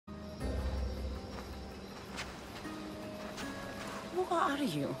Who are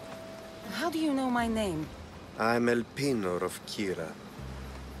you? How do you know my name? I'm El Pinor of Kira.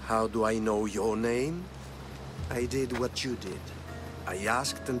 How do I know your name? I did what you did. I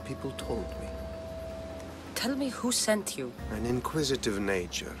asked and people told me. Tell me who sent you. An inquisitive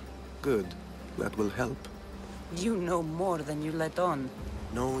nature. Good. That will help. You know more than you let on.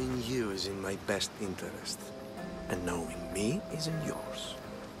 Knowing you is in my best interest. And knowing me is in yours.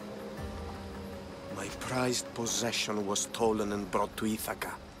 My prized possession was stolen and brought to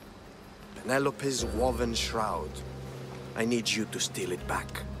Ithaca. Penelope's woven shroud. I need you to steal it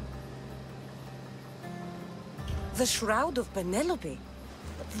back. The shroud of Penelope?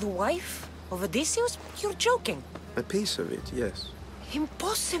 The wife of Odysseus? You're joking. A piece of it, yes.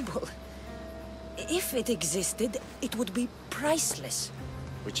 Impossible. If it existed, it would be priceless.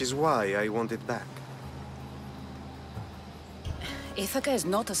 Which is why I want it back. Ithaca is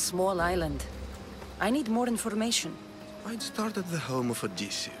not a small island. I need more information. I'd start at the home of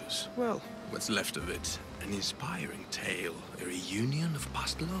Odysseus. Well, what's left of it. An inspiring tale, a reunion of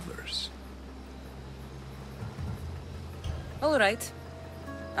past lovers. All right.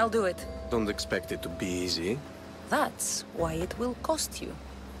 I'll do it. Don't expect it to be easy. That's why it will cost you.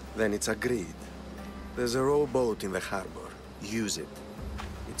 Then it's agreed. There's a rowboat in the harbor. Use it.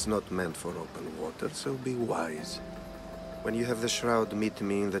 It's not meant for open water, so be wise. When you have the shroud, meet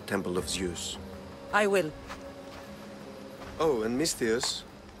me in the Temple of Zeus. I will. Oh, and Misthios,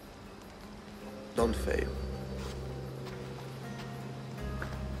 don't fail.